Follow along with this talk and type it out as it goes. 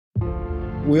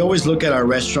we always look at our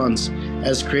restaurants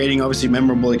as creating obviously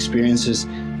memorable experiences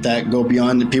that go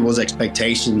beyond people's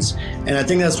expectations. And I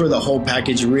think that's where the whole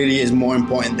package really is more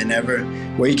important than ever,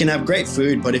 where you can have great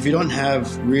food, but if you don't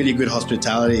have really good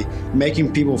hospitality,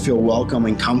 making people feel welcome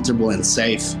and comfortable and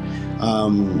safe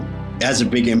has a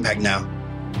big impact now.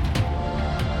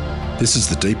 This is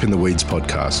the Deep in the Weeds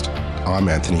podcast. I'm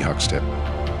Anthony Huckstep.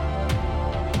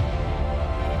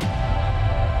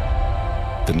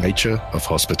 The nature of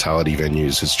hospitality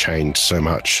venues has changed so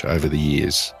much over the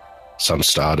years. Some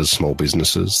start as small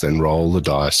businesses, then roll the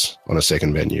dice on a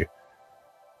second venue.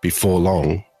 Before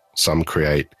long, some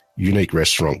create unique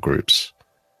restaurant groups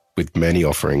with many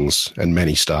offerings and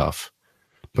many staff.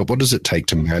 But what does it take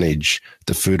to manage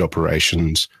the food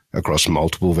operations across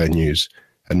multiple venues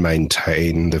and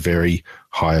maintain the very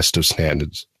highest of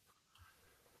standards?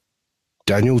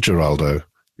 Daniel Giraldo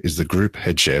is the group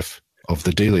head chef of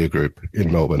the Delia Group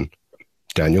in Melbourne.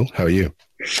 Daniel, how are you?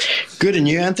 Good, and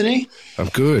you, Anthony? I'm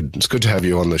good. It's good to have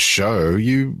you on the show.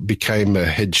 You became a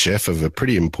head chef of a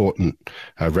pretty important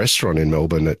restaurant in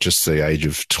Melbourne at just the age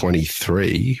of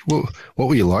 23. Well, what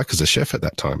were you like as a chef at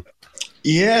that time?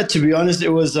 Yeah, to be honest, it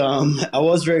was I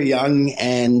was very young,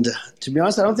 and to be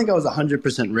honest, I don't think I was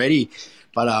 100% ready.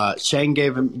 But Shane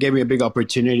gave me a big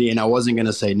opportunity, and I wasn't going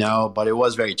to say no, but it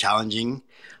was very challenging.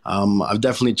 I've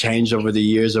definitely changed over the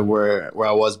years of where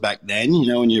I was back then, you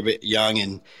know, when you're a bit young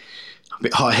and a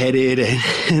bit hot-headed,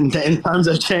 and times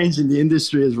have changed in the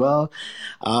industry as well.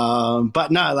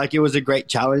 But no, like, it was a great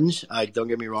challenge. Don't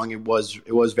get me wrong, it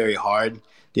was very hard.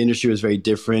 The industry was very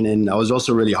different, and I was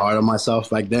also really hard on myself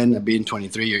back then. Being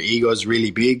 23, your ego is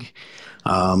really big.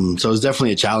 So it was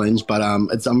definitely a challenge, but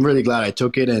I'm really glad I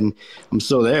took it, and I'm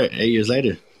still there 8 years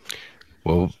later.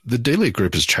 Well, the Delia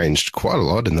Group has changed quite a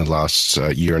lot in the last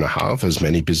year and a half, as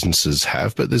many businesses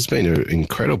have, but there's been an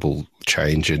incredible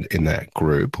change in that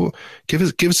group. Well, give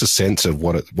us a sense of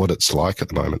what it's like at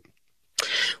the moment.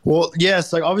 Well,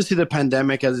 yes, like obviously the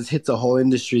pandemic, as it hits the whole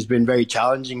industry, has been very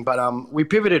challenging, but we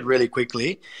pivoted really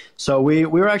quickly. So we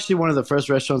were actually one of the first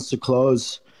restaurants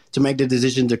to make the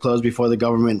decision to close before the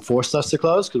government forced us to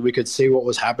close, because we could see what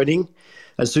was happening.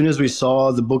 As soon as we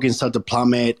saw the bookings start to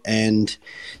plummet and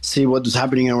see what was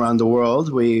happening around the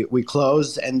world, we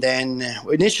closed. And then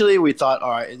initially we thought,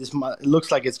 all right, it looks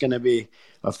like it's going to be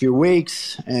a few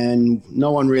weeks, and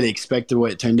no one really expected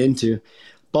what it turned into.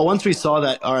 But once we saw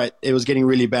that, all right, it was getting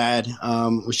really bad,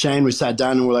 with Shane, we sat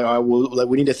down and we're like, all right,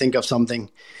 we need to think of something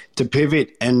to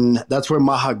pivot. And that's where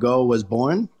Maha Go was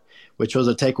born, which was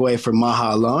a takeaway for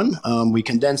Maha alone. We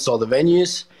condensed all the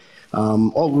venues.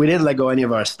 We didn't let go any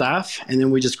of our staff, and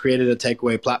then we just created a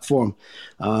takeaway platform.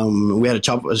 We had a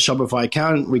Shopify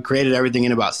account. We created everything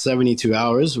in about 72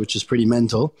 hours, which is pretty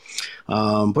mental.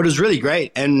 But it was really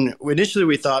great. And initially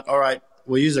we thought, all right,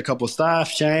 we'll use a couple of staff,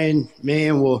 Shane, me,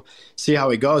 and we'll see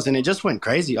how it goes. And it just went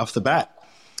crazy off the bat.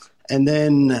 And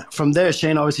then from there,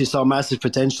 Shane obviously saw massive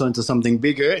potential into something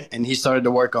bigger, and he started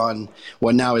to work on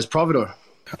what now is Providore.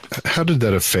 How did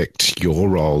that affect your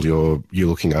role? You're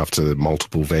looking after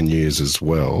multiple venues as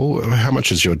well. How much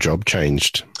has your job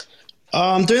changed?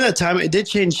 During that time, it did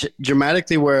change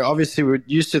dramatically, where obviously we're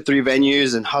used to 3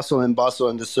 venues and hustle and bustle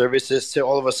and the services, to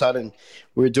all of a sudden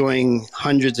we're doing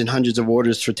hundreds and hundreds of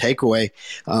orders for takeaway.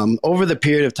 Over the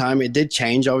period of time, it did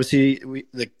change. Obviously,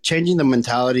 changing the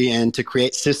mentality and to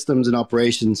create systems and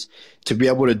operations to be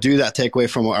able to do that takeaway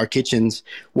from our kitchens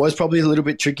was probably a little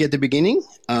bit tricky at the beginning,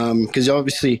 because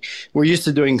obviously we're used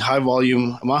to doing high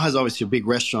volume. Maha's obviously a big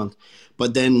restaurant,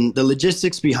 but then the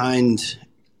logistics behind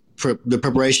the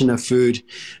preparation of food,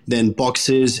 then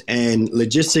boxes, and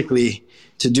logistically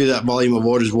to do that volume of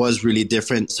orders was really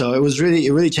different. So it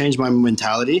really changed my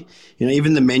mentality. You know,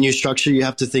 even the menu structure, you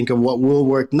have to think of what will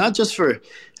work, not just for,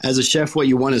 as a chef, what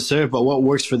you want to serve, but what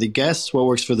works for the guests, what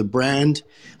works for the brand,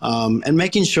 and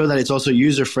making sure that it's also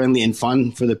user-friendly and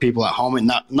fun for the people at home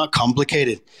and not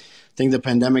complicated. I think the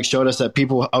pandemic showed us that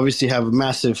people obviously have a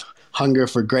massive hunger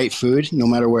for great food, no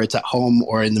matter where it's at home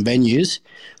or in the venues.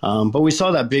 But we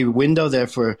saw that big window there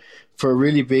for a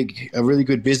really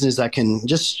good business that can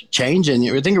just change. And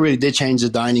I think it really did change the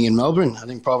dining in Melbourne. I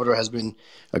think Providore has been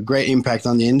a great impact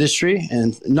on the industry,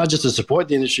 and not just to support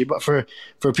the industry, but for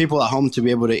people at home to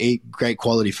be able to eat great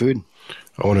quality food.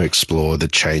 I want to explore the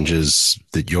changes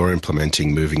that you're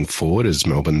implementing moving forward as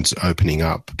Melbourne's opening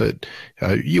up. But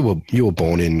you were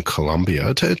born in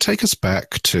Colombia. Take us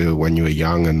back to when you were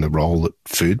young and the role that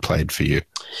food played for you.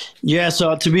 Yeah,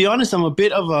 so to be honest, I'm a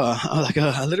bit of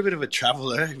a little bit of a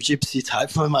traveler, gypsy type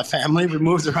for my family. We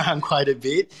moved around quite a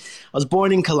bit. I was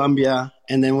born in Colombia,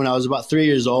 and then when I was about 3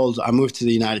 years old, I moved to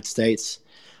the United States.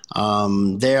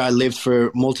 There I lived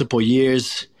for multiple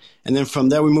years. And then from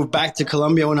there, we moved back to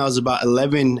Colombia when I was about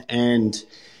 11. And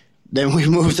then we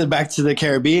moved it back to the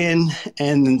Caribbean.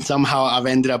 And somehow I've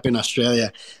ended up in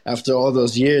Australia after all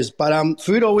those years. But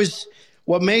food always,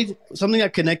 what made something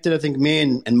that connected, I think, me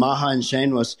and Maha and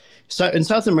Shane was in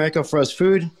South America for us,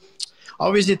 food.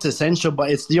 Obviously, it's essential,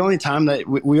 but it's the only time that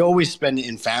we always spend it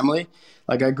in family.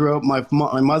 Like I grew up,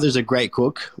 my mother's a great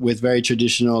cook with very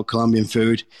traditional Colombian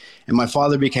food. And my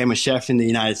father became a chef in the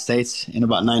United States in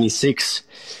about 96.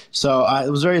 So I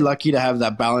was very lucky to have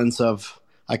that balance of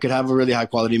I could have a really high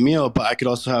quality meal, but I could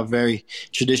also have very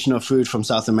traditional food from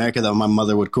South America that my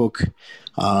mother would cook.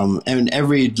 And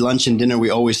every lunch and dinner,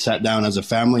 we always sat down as a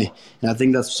family. And I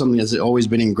think that's something that's always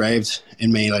been engraved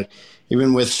in me. Like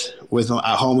even with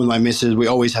at home with my missus, we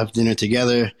always have dinner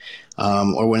together.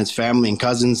 Or when it's family and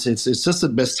cousins, it's just the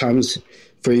best times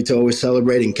for you to always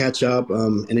celebrate and catch up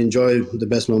and enjoy the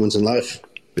best moments in life.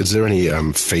 Is there any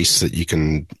feasts that you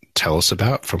can tell us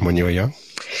about from when you were young?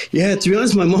 Yeah, to be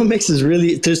honest, my mom makes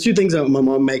there's two things that my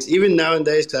mom makes, even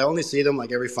nowadays, because I only see them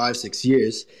like every 5-6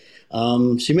 years.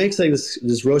 She makes like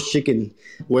this roast chicken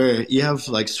where you have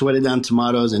like sweated down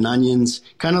tomatoes and onions,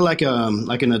 kind of like an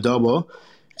adobo.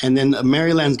 And then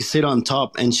Maryland sit on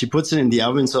top, and she puts it in the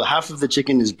oven. So half of the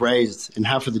chicken is braised and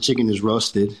half of the chicken is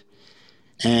roasted.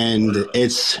 And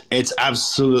it's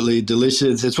absolutely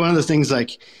delicious. It's one of the things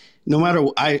like, no matter,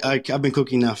 I've been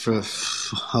cooking now for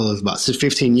about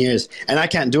 15 years, and I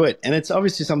can't do it. And it's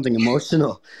obviously something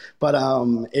emotional, but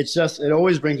it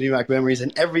always brings me back memories.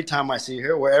 And every time I see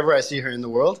her, wherever I see her in the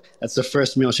world, that's the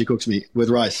first meal she cooks me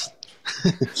with rice.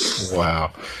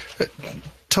 Wow.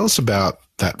 Tell us about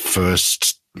that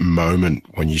first moment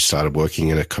when you started working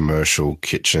in a commercial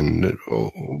kitchen.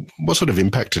 What sort of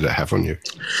impact did it have on you?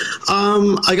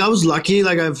 I was lucky.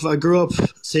 Like I grew up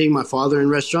seeing my father in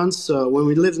restaurants. So when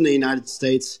we lived in the United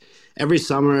States, every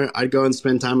summer I'd go and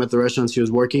spend time at the restaurants he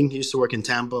was working. He used to work in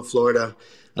Tampa, Florida,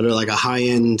 at like a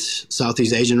high-end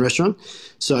Southeast Asian restaurant.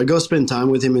 So I'd go spend time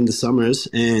with him in the summers,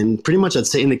 and pretty much I'd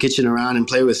sit in the kitchen around and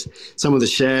play with some of the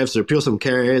chefs or peel some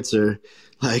carrots, or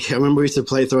like I remember we used to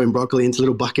play throwing broccoli into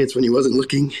little buckets when he wasn't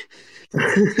looking.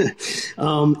 And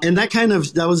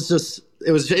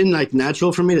it was like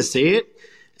natural for me to see it.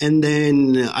 And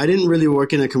then I didn't really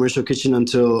work in a commercial kitchen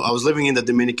until I was living in the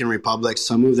Dominican Republic.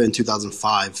 So I moved there in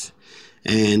 2005,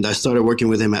 and I started working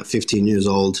with him at 15 years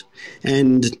old.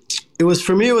 And it was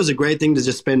a great thing to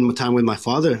just spend time with my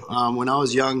father. When I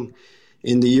was young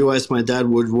in the U.S., my dad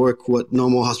would work what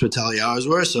normal hospitality hours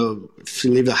were. So if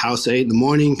you leave the house at 8 in the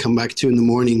morning, come back 2 in the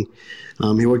morning.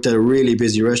 He worked at a really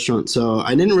busy restaurant. So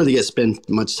I didn't really get to spend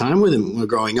much time with him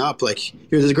growing up. Like,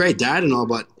 he was a great dad and all,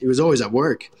 but he was always at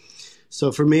work.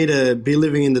 So for me to be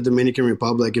living in the Dominican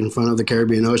Republic in front of the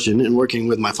Caribbean Ocean and working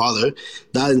with my father,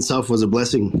 that in itself was a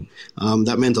blessing.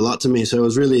 That meant a lot to me. So it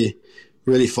was really,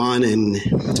 really fun. And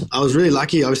I was really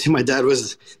lucky. Obviously, my dad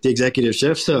was the executive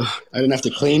chef, so I didn't have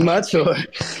to clean much or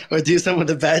do some of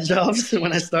the bad jobs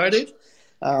when I started.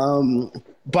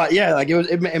 But yeah, like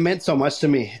it meant so much to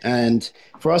me. And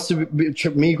for us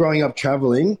me growing up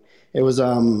traveling, it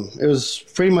was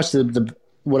pretty much the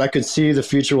what I could see the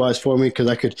future was for me, because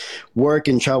I could work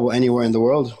and travel anywhere in the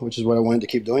world, which is what I wanted to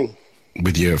keep doing.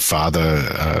 With your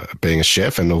father being a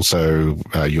chef and also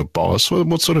your boss,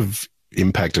 what sort of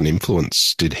impact and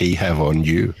influence did he have on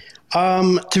you?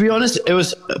 To be honest, it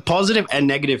was positive and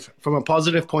negative. From a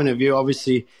positive point of view,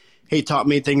 obviously, he taught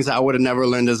me things that I would have never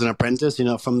learned as an apprentice. You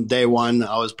know, from day one,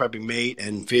 I was prepping meat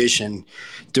and fish and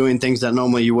doing things that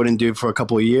normally you wouldn't do for a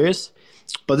couple of years.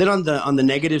 But then on the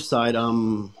negative side,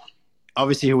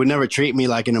 obviously, he would never treat me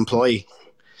like an employee.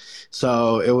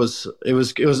 So it was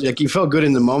like, you felt good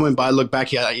in the moment, but I look back,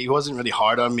 he wasn't really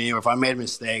hard on me. Or if I made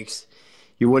mistakes,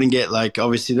 you wouldn't get, like,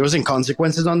 obviously there wasn't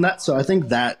consequences on that. So I think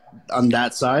that on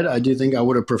that side, I do think I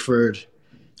would have preferred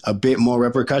a bit more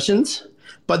repercussions.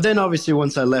 But then obviously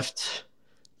once I left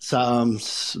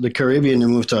the Caribbean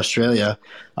and moved to Australia,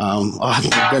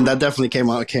 then that definitely came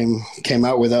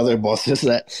out with other bosses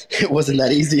that it wasn't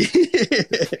that easy.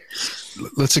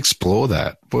 Let's explore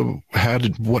that.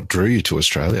 What drew you to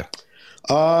Australia?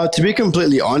 To be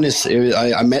completely honest,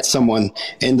 I met someone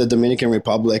in the Dominican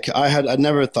Republic. I'd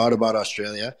never thought about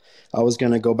Australia. I was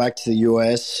going to go back to the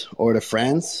US or to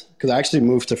France, because I actually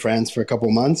moved to France for a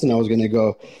couple months and I was going to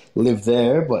go live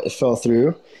there, but it fell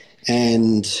through.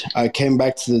 And I came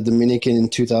back to the Dominican in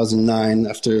 2009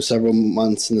 after several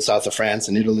months in the south of France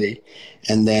and Italy.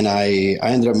 And then I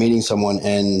ended up meeting someone,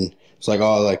 and it's like,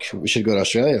 oh, like, we should go to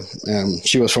Australia.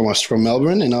 She was from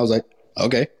Melbourne, and I was like,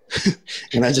 okay.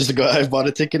 And I bought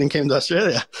a ticket and came to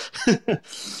Australia.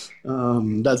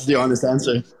 That's the honest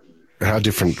answer. How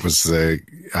different was the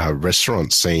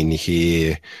restaurant scene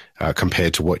here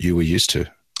compared to what you were used to?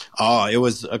 Oh, it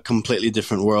was a completely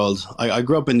different world. I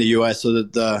grew up in the US, so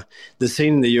the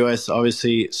scene in the US,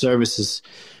 obviously, service is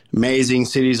amazing.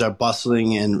 Cities are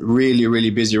bustling and really, really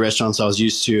busy restaurants I was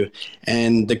used to.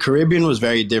 And the Caribbean was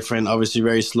very different, obviously,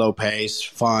 very slow pace,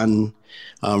 fun,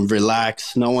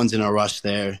 relaxed. No one's in a rush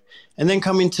there. And then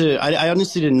coming to, I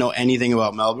honestly didn't know anything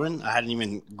about Melbourne. I hadn't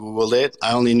even Googled it.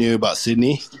 I only knew about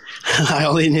Sydney. I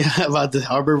only knew about the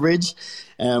Harbour Bridge.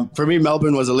 For me,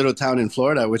 Melbourne was a little town in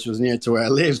Florida, which was near to where I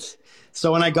lived.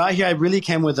 So when I got here, I really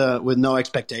came with no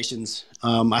expectations.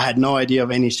 I had no idea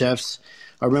of any chefs.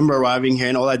 I remember arriving here,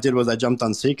 and all I did was I jumped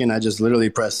on Seek, and I just literally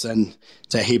pressed send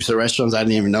to heaps of restaurants I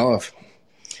didn't even know of.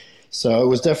 So it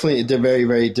was definitely very,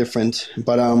 very different.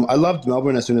 But I loved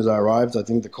Melbourne as soon as I arrived. I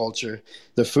think the culture,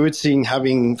 the food scene,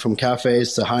 having from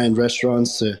cafes to high-end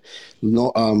restaurants to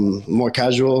more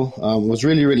casual, was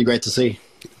really, really great to see.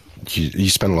 You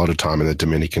spent a lot of time in the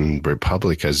Dominican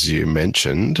Republic, as you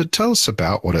mentioned. Tell us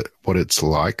about what it's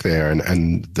like there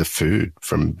and the food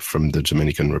from the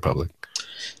Dominican Republic.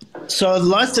 So the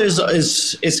life there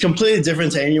is completely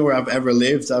different to anywhere I've ever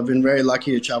lived. I've been very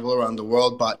lucky to travel around the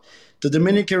world, but the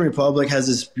Dominican Republic has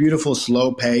this beautiful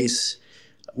slow pace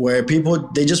where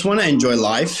they just want to enjoy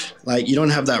life. Like, you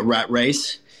don't have that rat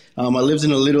race. I lived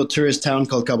in a little tourist town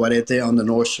called Cabarete on the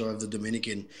north shore of the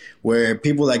Dominican, where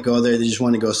people that go there, they just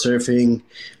want to go surfing.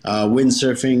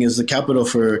 Windsurfing is the capital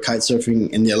for kite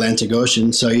surfing in the Atlantic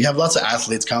Ocean. So you have lots of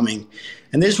athletes coming,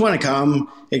 and they just want to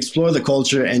come, explore the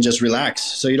culture, and just relax.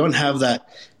 So you don't have that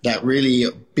really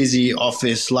busy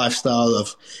office lifestyle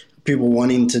of people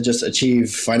wanting to just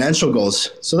achieve financial goals.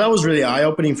 So that was really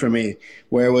eye-opening for me,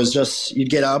 where it was just,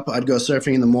 you'd get up, I'd go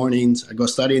surfing in the mornings, I'd go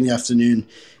study in the afternoon,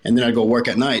 and then I'd go work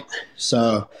at night.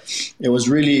 So it was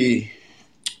really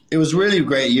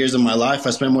great years of my life. I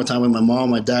spent more time with my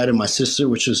mom, my dad, and my sister,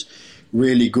 which was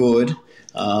really good.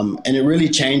 And it really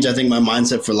changed, I think, my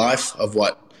mindset for life of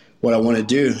what I want to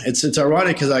do. It's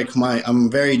ironic because I'm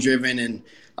very driven and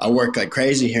I work like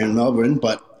crazy here in Melbourne,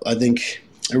 but I think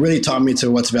it really taught me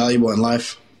to what's valuable in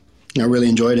life. I really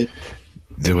enjoyed it.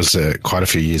 There was quite a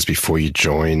few years before you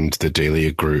joined the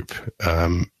Delia Group.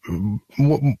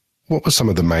 What were some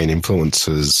of the main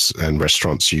influences and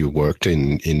restaurants you worked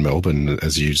in Melbourne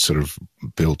as you sort of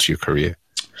built your career?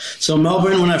 So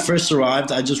Melbourne, when I first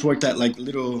arrived, I just worked at like a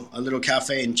little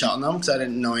cafe in Cheltenham because I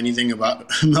didn't know anything about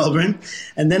Melbourne.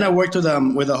 And then I worked with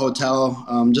a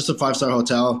hotel, just a 5-star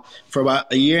hotel, for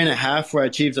about a year and a half, where I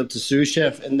achieved up to sous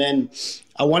chef. And then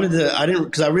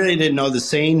because I really didn't know the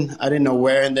scene. I didn't know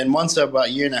where. And then once about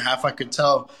a year and a half, I could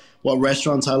tell what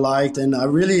restaurants I liked. And I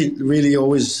really, really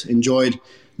always enjoyed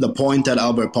The Point at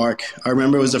Albert Park. I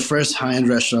remember it was the first high-end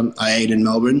restaurant I ate in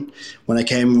Melbourne when I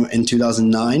came in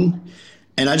 2009.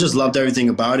 And I just loved everything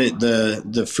about it.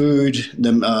 The food,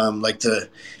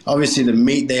 obviously the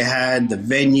meat they had, the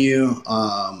venue.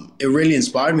 It really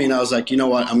inspired me. And I was like, you know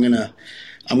what, I'm gonna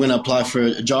apply for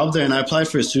a job there. And I applied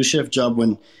for a sous chef job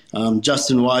when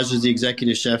Justin Wise was the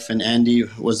executive chef and Andy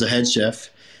was the head chef.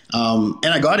 And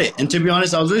I got it. And to be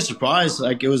honest, I was really surprised.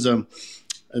 Like, it's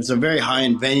a very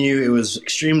high-end venue. It was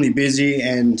extremely busy,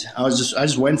 and I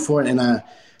just went for it. And I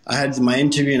had my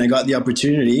interview and I got the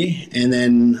opportunity, and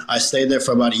then I stayed there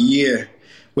for about a year,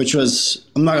 which was,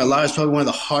 I'm not gonna lie, it's probably one of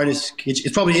the hardest kitchen.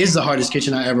 It probably is the hardest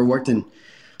kitchen I ever worked in.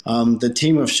 The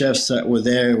team of chefs that were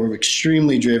there were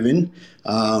extremely driven.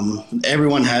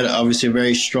 Everyone had obviously a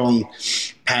very strong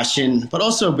passion, but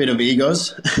also a bit of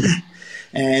egos.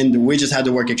 And we just had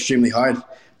to work extremely hard.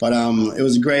 But it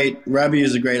was great. Rabbi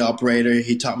is a great operator.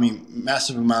 He taught me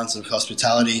massive amounts of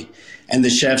hospitality. And the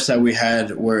chefs that we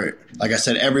had were, like I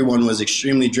said, everyone was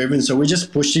extremely driven. So we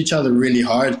just pushed each other really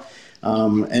hard.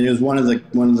 And it was one of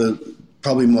the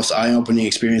probably most eye-opening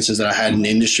experiences that I had in the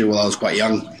industry while I was quite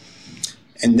young.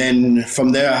 And then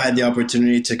from there, I had the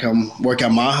opportunity to come work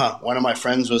at Maha. One of my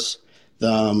friends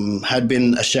had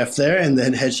been a chef there, and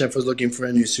the head chef was looking for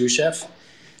a new sous chef.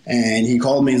 And he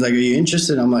called me. He's like, "Are you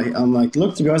interested?" I'm like,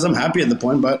 "Look, to be honest, I'm happy at the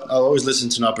point, but I'll always listen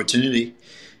to an opportunity."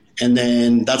 And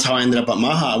then that's how I ended up at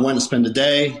Maha. I went to spend a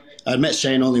day. I'd met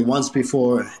Shane only once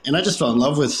before, and I just fell in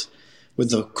love with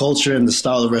the culture and the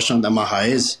style of restaurant that Maha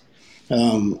is.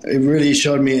 It really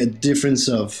showed me a difference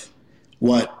of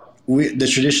what the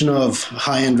tradition of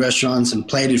high-end restaurants and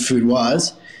plated food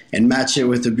was, and match it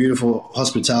with the beautiful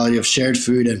hospitality of shared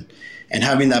food and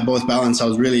having that both balance. I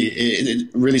was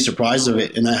really surprised of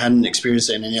it, and I hadn't experienced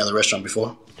it in any other restaurant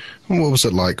before. What was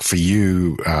it like for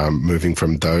you moving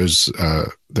from those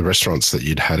the restaurants that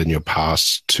you'd had in your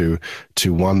past to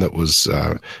one that was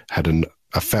had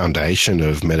a foundation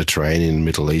of Mediterranean,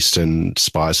 Middle Eastern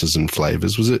spices and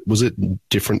flavors? Was it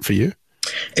different for you?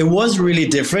 It was really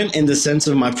different in the sense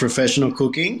of my professional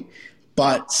cooking,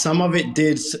 but some of it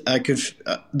did. I could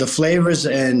the flavors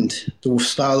and the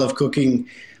style of cooking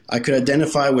I could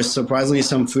identify with surprisingly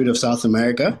some food of South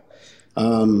America.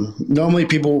 Normally,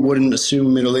 people wouldn't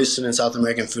assume Middle Eastern and South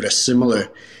American food are similar,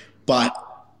 but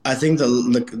I think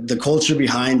the culture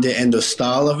behind it and the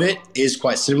style of it is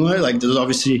quite similar. Like there's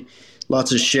obviously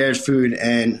lots of shared food,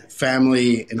 and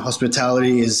family and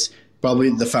hospitality is probably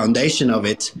the foundation of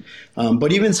it.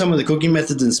 But even some of the cooking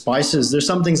methods and spices, there's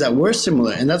some things that were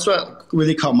similar, and that's what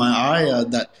really caught my eye.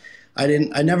 That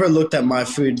I never looked at my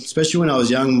food, especially when I was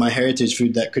young, my heritage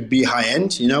food that could be high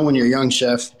end. You know, when you're a young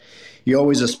chef, you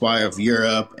always aspire of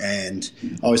Europe and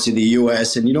obviously the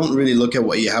US, and you don't really look at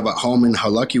what you have at home and how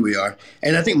lucky we are.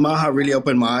 And I think Maha really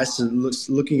opened my eyes to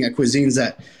looking at cuisines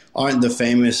that aren't the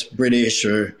famous British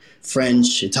or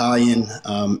French, Italian,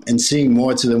 and seeing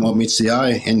more to them what meets the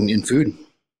eye in food.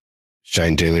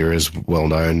 Shane Delia is well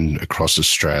known across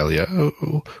Australia.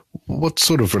 What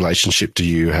sort of relationship do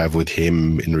you have with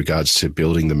him in regards to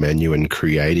building the menu and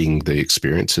creating the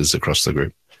experiences across the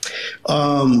group?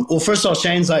 Well, first of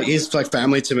all, he's like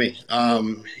family to me.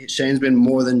 Shane's been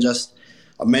more than just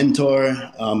a mentor,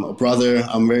 a brother.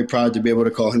 I'm very proud to be able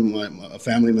to call him a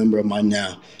family member of mine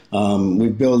now.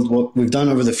 We've built what we've done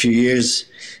over the few years.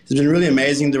 It's been really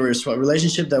amazing. The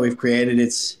relationship that we've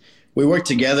created, we work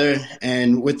together,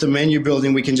 and with the menu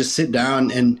building, we can just sit down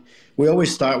and we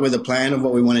always start with a plan of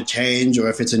what we want to change, or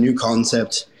if it's a new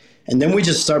concept. And then we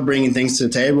just start bringing things to the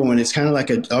table, and it's kind of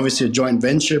like obviously a joint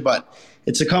venture, but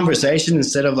it's a conversation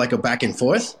instead of like a back and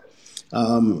forth.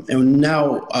 And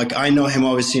now I know him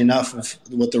obviously enough of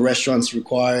what the restaurants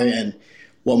require and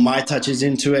what my touch is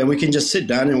into it. And we can just sit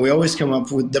down, and we always come up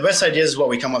with the best ideas is what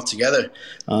we come up together.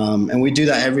 And we do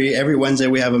that every Wednesday.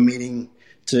 We have a meeting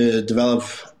to develop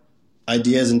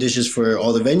ideas and dishes for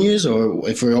all the venues, or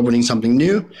if we're opening something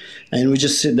new, and we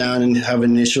just sit down and have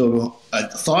an initial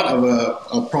thought of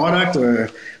a product or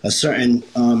a certain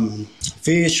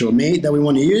fish or meat that we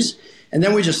want to use. And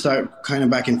then we just start kind of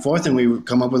back and forth, and we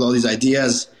come up with all these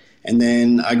ideas, and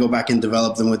then I go back and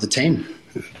develop them with the team.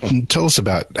 Tell us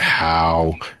about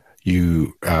how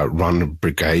you run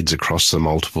brigades across the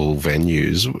multiple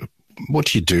venues. What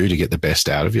do you do to get the best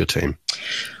out of your team?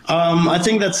 I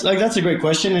think that's a great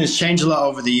question, and it's changed a lot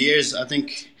over the years. I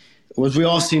think what we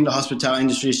all seen, the hospitality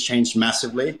industry has changed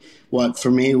massively. What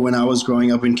for me, when I was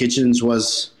growing up in kitchens,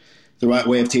 was the right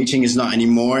way of teaching is not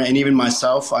anymore. And even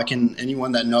myself,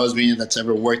 anyone that knows me that's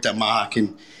ever worked at Maha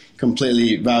can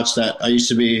completely vouch that I used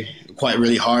to be quite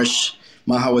really harsh.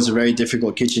 Maha was a very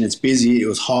difficult kitchen. It's busy, it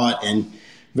was hot, and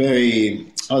I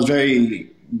was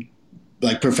very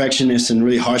like perfectionist and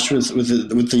really harsh with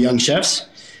the young chefs.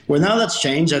 Well, now that's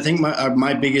changed. I think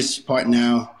my biggest part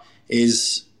now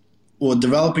is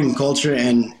developing culture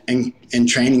and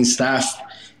training staff.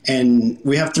 And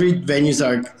we have 3 venues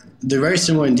that they're very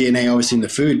similar in DNA, obviously in the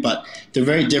food, but they're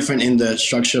very different in the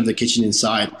structure of the kitchen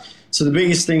inside. So the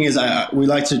biggest thing is we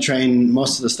like to train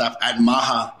most of the staff at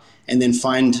Maha, and then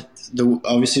find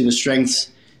obviously the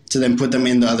strengths to then put them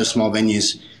in the other small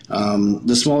venues.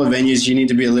 The smaller venues, you need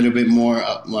to be a little bit more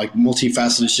like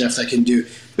multifaceted chef that can do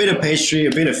a bit of pastry,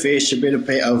 a bit of fish, a bit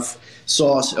of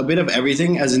sauce, a bit of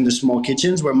everything, as in the small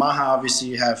kitchens. Where Maha, obviously,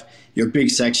 you have your big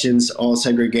sections all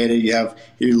segregated. You have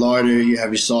your larder, you have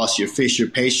your sauce, your fish, your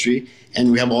pastry,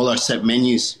 and we have all our set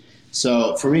menus.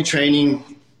 So for me, training,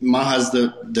 Maha's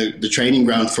the training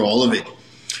ground for all of it.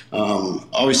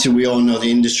 Obviously, we all know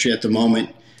the industry at the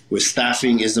moment with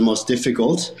staffing is the most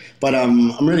difficult, but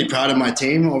I'm really proud of my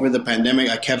team. Over the pandemic,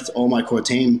 I kept all my core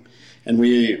team, and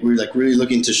we're like really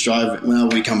looking to strive when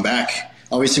we come back.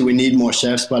 Obviously, we need more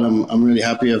chefs, but I'm really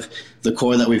happy of the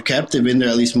core that we've kept. They've been there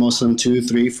at least most of them 2,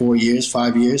 3, 4 years,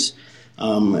 5 years,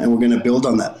 and we're going to build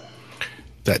on that.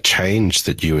 That change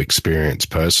that you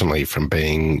experienced personally from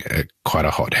being quite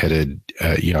a hot-headed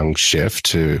young chef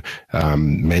to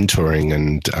mentoring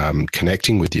and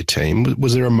connecting with your team,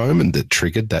 was there a moment that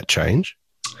triggered that change?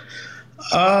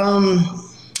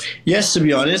 Yes, to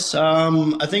be honest.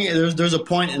 I think there's a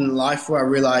point in life where I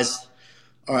realized,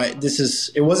 all right,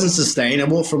 it wasn't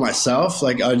sustainable for myself.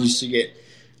 Like I used to get,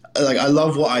 I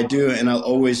love what I do, and I'll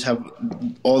always have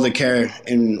all the care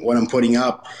in what I'm putting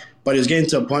up. But it was getting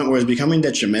to a point where it's becoming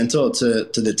detrimental to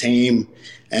the team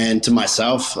and to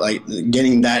myself. Like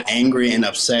getting that angry and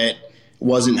upset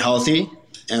wasn't healthy.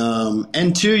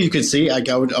 And 2, you could see like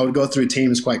I would go through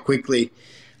teams quite quickly.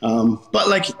 But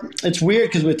like it's weird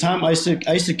because with time I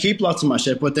used to keep lots of my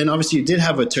shit, but then obviously you did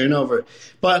have a turnover.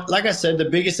 But like I said, the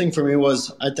biggest thing for me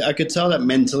was I could tell that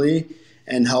mentally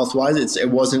and health wise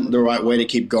it wasn't the right way to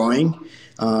keep going.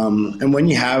 And when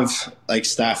you have like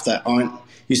staff that aren't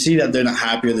you see that they're not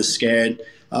happy or they're scared.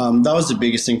 That was the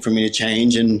biggest thing for me to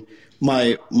change. And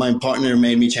my partner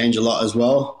made me change a lot as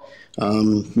well.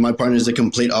 My partner is the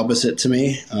complete opposite to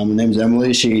me. Her name's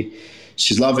Emily.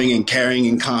 She's loving and caring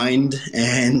and kind,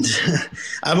 and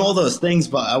I'm all those things.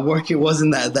 But at work, it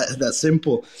wasn't that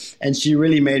simple. And she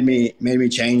really made me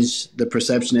change the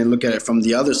perception and look at it from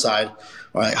the other side.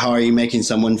 Right? How are you making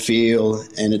someone feel,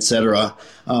 and etc.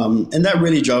 And that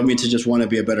really drove me to just want to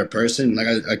be a better person.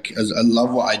 Like I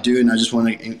love what I do, and I just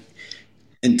want to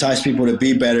entice people to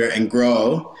be better and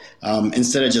grow,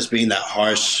 instead of just being that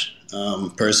harsh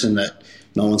person that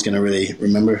no one's going to really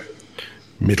remember.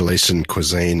 Middle Eastern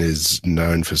cuisine is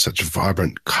known for such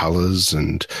vibrant colours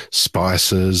and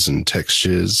spices and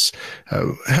textures.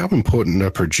 How important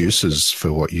are producers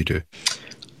for what you do?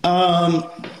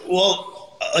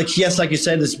 Well, like you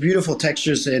said, there's beautiful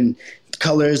textures and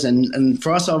colours, and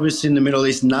for us, obviously, in the Middle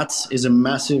East, nuts is a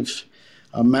massive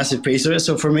piece of it.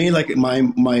 So for me, like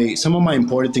some of my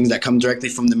imported things that come directly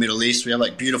from the Middle East, we have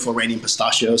like beautiful raining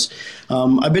pistachios.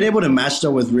 I've been able to match that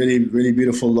with really, really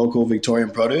beautiful local Victorian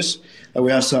produce. We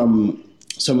have some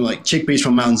like chickpeas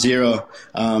from Mount Zero,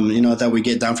 that we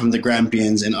get down from the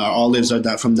Grampians, and our olives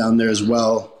are from down there as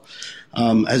well.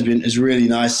 Is really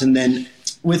nice. And then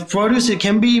with produce, it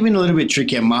can be even a little bit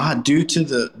tricky at Maha due to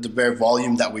the bare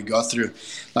volume that we go through.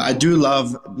 I do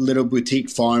love little boutique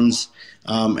farms,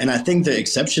 and I think they're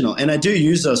exceptional. And I do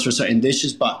use those for certain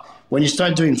dishes, but when you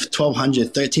start doing 1,200,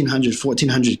 1,300,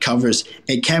 1,400 covers,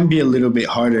 it can be a little bit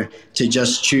harder to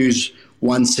just choose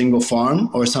one single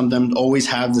farm, or sometimes always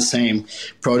have the same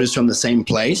produce from the same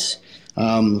place.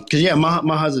 Because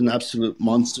Maha's an absolute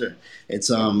monster. It's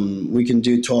we can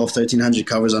do 1,200-1,300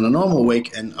 covers on a normal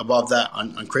week, and above that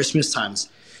on Christmas times.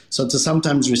 So to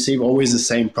sometimes receive always the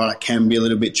same product can be a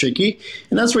little bit tricky,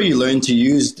 and that's where you learn to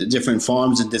use the different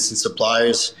farms and different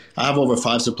suppliers. I have over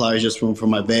 5 suppliers just for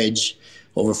my veg,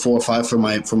 over 4 or 5 for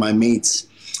my meats,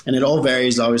 and it all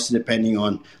varies obviously depending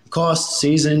on cost,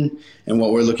 season, and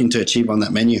what we're looking to achieve on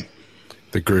that menu.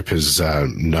 The group is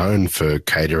known for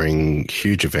catering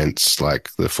huge events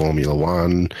like the Formula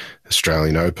One,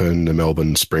 Australian Open, the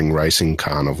Melbourne Spring Racing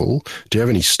Carnival. Do you have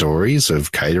any stories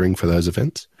of catering for those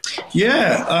events?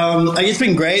 Yeah, it's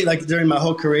been great. Like during my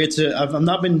whole career, I've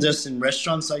not been just in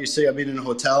restaurants, like you say. I've been in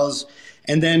hotels,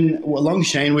 and then along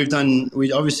Shane,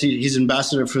 he's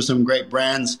ambassador for some great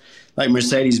brands like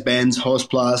Mercedes-Benz,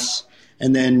 Hostplus,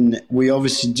 and then we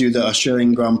obviously do the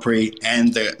Australian Grand Prix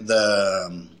and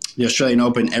the Australian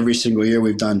Open every single year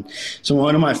we've done. So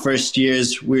one of my first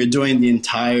years, we were doing the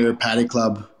entire Paddock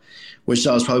Club, which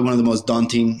that was probably one of the most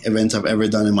daunting events I've ever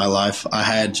done in my life. I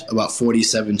had about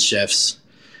 47 chefs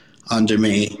under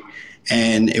me,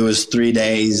 and it was 3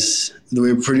 days.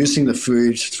 We were producing the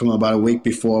food from about a week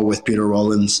before with Peter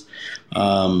Rollins,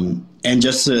 and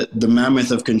just the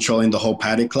mammoth of controlling the whole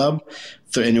Paddock Club.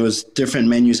 And it was different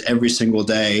menus every single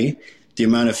day. The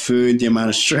amount of food, the amount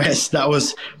of stress, that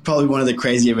was probably one of the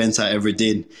crazy events I ever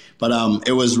did. But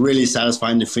it was really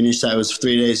satisfying to finish that. It was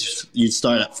 3 days. You'd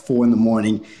start at 4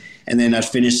 a.m, and then I'd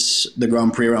finish the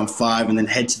Grand Prix around 5, and then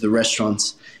head to the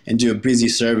restaurants and do a busy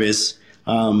service.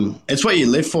 It's what you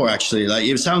live for, actually. Like,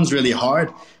 it sounds really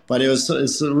hard, but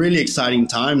it's really exciting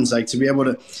times. Like, to be able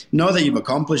to know that you've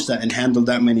accomplished that and handled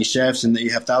that many chefs, and that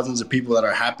you have thousands of people that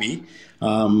are happy,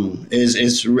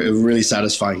 is really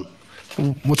satisfying.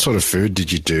 What sort of food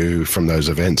did you do from those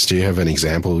events? Do you have an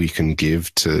example you can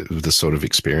give to the sort of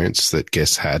experience that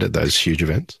guests had at those huge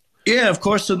events? Yeah, of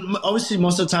course. So obviously,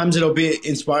 most of the times it'll be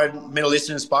Middle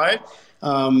Eastern inspired,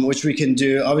 which we can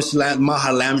do. Obviously,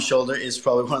 Maha lamb shoulder is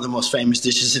probably one of the most famous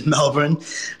dishes in Melbourne.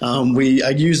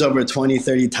 I use over 20,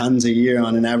 30 tons a year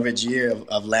on an average year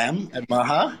of lamb at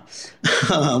Maha.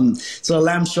 So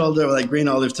lamb shoulder, like green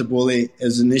olive tabbouleh,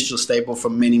 is an initial staple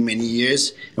for many, many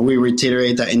years. And we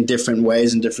reiterate that in different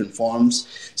ways, in different forms.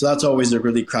 So that's always a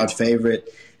really crowd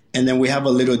favorite. And then we have a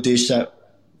little dish that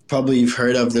probably you've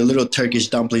heard of, the little Turkish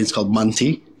dumplings called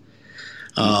manti.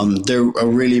 They're a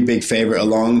really big favorite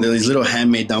they're these little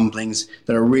handmade dumplings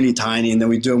that are really tiny, and then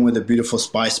we do them with a beautiful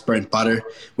spiced burnt butter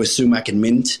with sumac and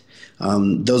mint.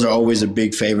 Those are always a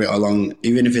big favorite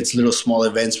even if it's little small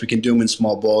events, we can do them in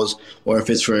small bowls, or if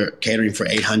it's for catering for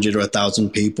 800 or 1,000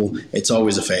 people, it's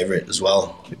always a favorite as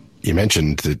well. You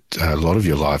mentioned that a lot of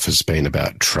your life has been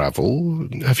about travel.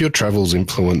 Have your travels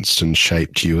influenced and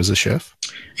shaped you as a chef?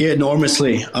 Yeah,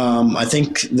 enormously. I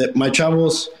think that my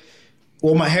travels,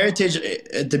 my heritage,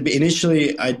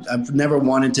 initially, I've never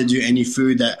wanted to do any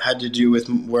food that had to do with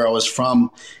where I was from.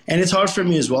 And it's hard for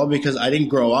me as well because I didn't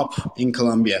grow up in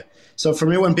Colombia. So for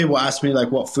me, when people ask me,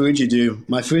 like, what food you do,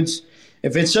 my foods,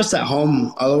 if it's just at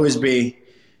home, I'll always be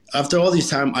after all this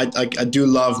time, I do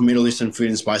love Middle Eastern food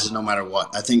and spices no matter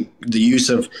what. I think the use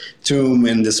of toum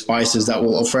and the spices, that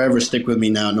will forever stick with me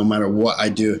now, no matter what I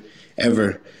do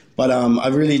ever. But I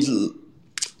really,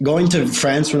 going to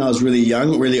France when I was really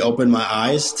young, really opened my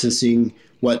eyes to seeing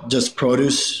what just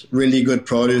produce, really good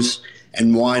produce,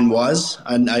 and wine was.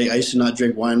 And I used to not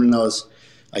drink wine when I was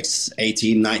like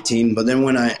 18, 19. But then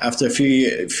after a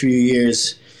few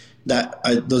years,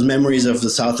 those memories of the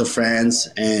south of France,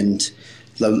 and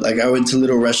like I went to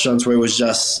little restaurants where it was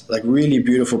just like really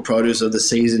beautiful produce of the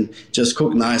season, just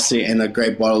cooked nicely, and a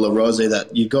great bottle of rosé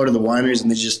that you go to the wineries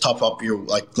and they just top up your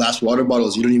like glass water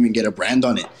bottles. You don't even get a brand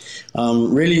on it.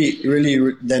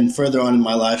 Really, then further on in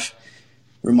my life,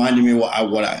 reminded me what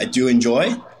I do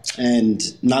enjoy, and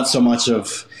not so much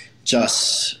of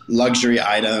just luxury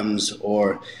items,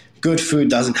 or good food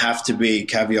doesn't have to be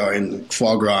caviar and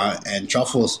foie gras and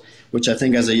truffles, which I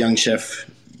think as a young chef,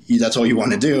 that's all you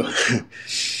want to do.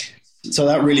 So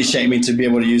that really shaped me to be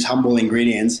able to use humble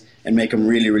ingredients and make them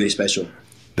really, really special.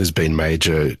 There's been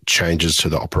major changes to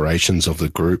the operations of the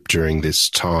group during this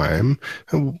time.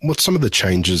 What's some of the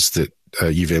changes that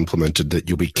you've implemented that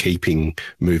you'll be keeping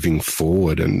moving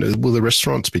forward? And will the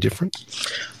restaurants be different?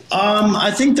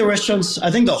 I think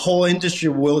the whole industry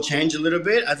will change a little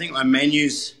bit. I think my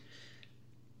menus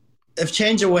have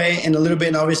changed away in a little bit,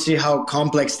 and obviously how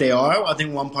complex they are. I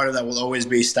think one part of that will always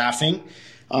be staffing.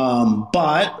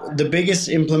 But the biggest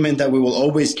implement that we will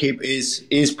always keep is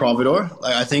Providore.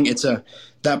 Like, I think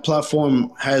that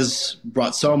platform has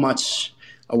brought so much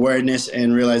awareness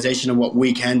and realization of what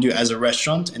we can do as a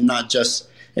restaurant, and not just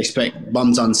expect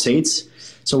bums on seats.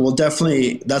 So that's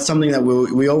something that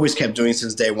we always kept doing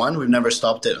since day one. We've never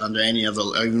stopped it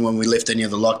even when we lift any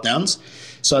of the lockdowns.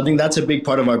 So I think that's a big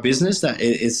part of our business that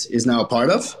is now a part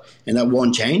of, and that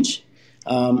won't change.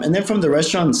 And then from the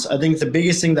restaurants, I think the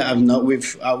biggest thing that I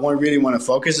really want to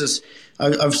focus is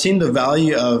I've seen the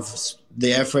value of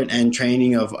the effort and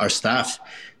training of our staff.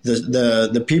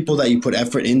 The people that you put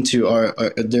effort into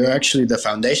they're actually the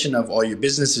foundation of all your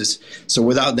businesses. So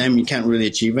without them, you can't really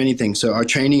achieve anything. So our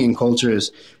training and culture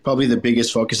is probably the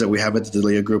biggest focus that we have at the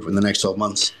Delia Group in the next 12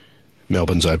 months.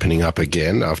 Melbourne's opening up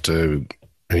again after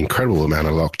an incredible amount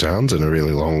of lockdowns and a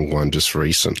really long one just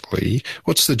recently.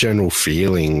 What's the general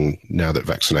feeling now that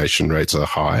vaccination rates are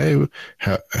high?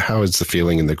 How is the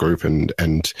feeling in the group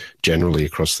and generally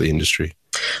across the industry?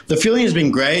 The feeling has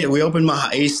been great. We opened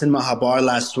Maha East and Maha Bar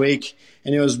last week,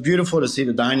 and it was beautiful to see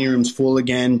the dining rooms full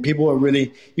again.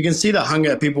 You can see the hunger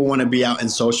that people want to be out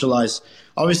and socialize.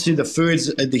 Obviously, the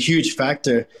food's the huge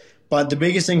factor, but the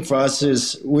biggest thing for us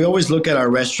is we always look at our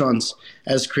restaurants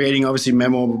as creating obviously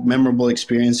memorable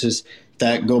experiences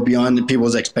that go beyond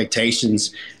people's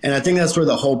expectations. And I think that's where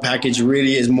the whole package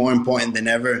really is more important than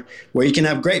ever, where you can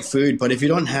have great food, but if you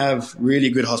don't have really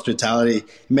good hospitality,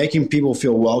 making people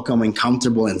feel welcome and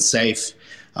comfortable and safe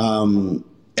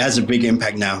has a big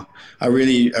impact now. I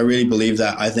really believe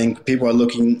that. I think people are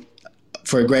looking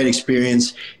for a great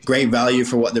experience, great value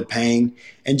for what they're paying,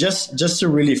 and just to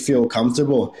really feel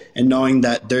comfortable and knowing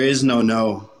that there is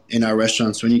no in our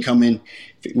restaurants. When you come in,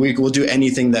 we will do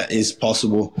anything that is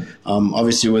possible,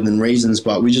 obviously within reasons,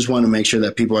 but we just want to make sure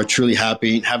that people are truly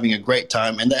happy, having a great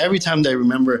time, and that every time they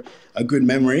remember a good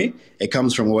memory, it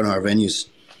comes from one of our venues.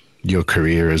 Your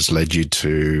career has led you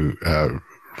to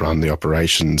run the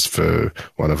operations for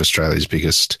one of Australia's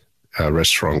biggest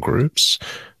restaurant groups.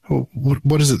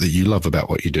 What is it that you love about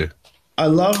what you do? I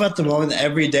love at the moment,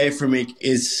 every day for me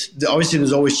is, obviously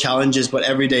there's always challenges, but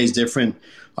every day is different.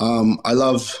 I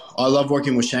love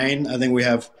working with Shane. I think we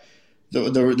have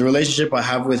the relationship I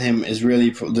have with him is really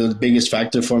the biggest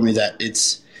factor for me, that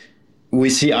we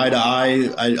see eye to eye.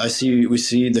 We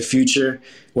see the future,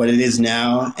 what it is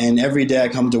now. And every day I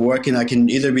come to work and I can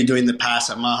either be doing the pass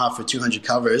at Maha for 200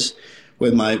 covers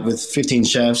with 15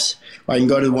 chefs, or I can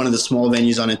go to one of the small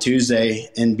venues on a Tuesday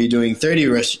and be doing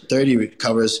 30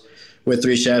 covers with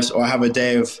 3 chefs, or have a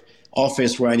day of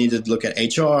office where I need to look at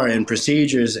HR and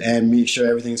procedures and make sure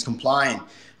everything's compliant.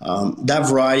 That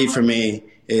variety for me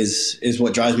is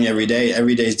what drives me every day.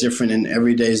 Every day is different, and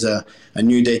every day is a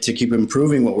new day to keep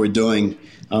improving what we're doing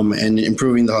and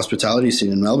improving the hospitality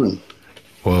scene in Melbourne.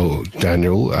 Well,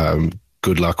 Daniel,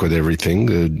 good luck with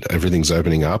everything. Everything's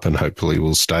opening up, and hopefully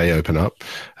will stay open up.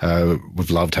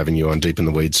 We've loved having you on Deep in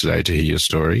the Weeds today to hear your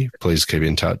story. Please keep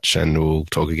in touch, and we'll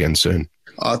talk again soon.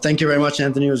 Thank you very much,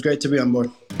 Anthony. It was great to be on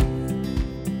board.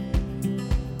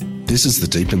 This is the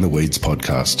Deep in the Weeds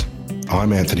podcast.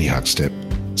 I'm Anthony Huckstep.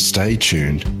 Stay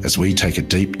tuned as we take a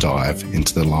deep dive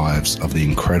into the lives of the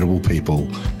incredible people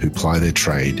who ply their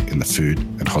trade in the food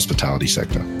and hospitality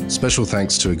sector. Special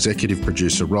thanks to executive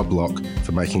producer Rob Locke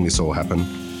for making this all happen.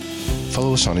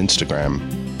 follow us on Instagram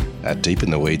at Deep in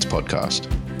the Weeds Podcast,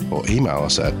 or email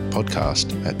us at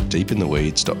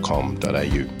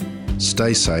podcast@deepintheweeds.com.au.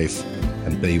 Stay safe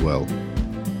and be well.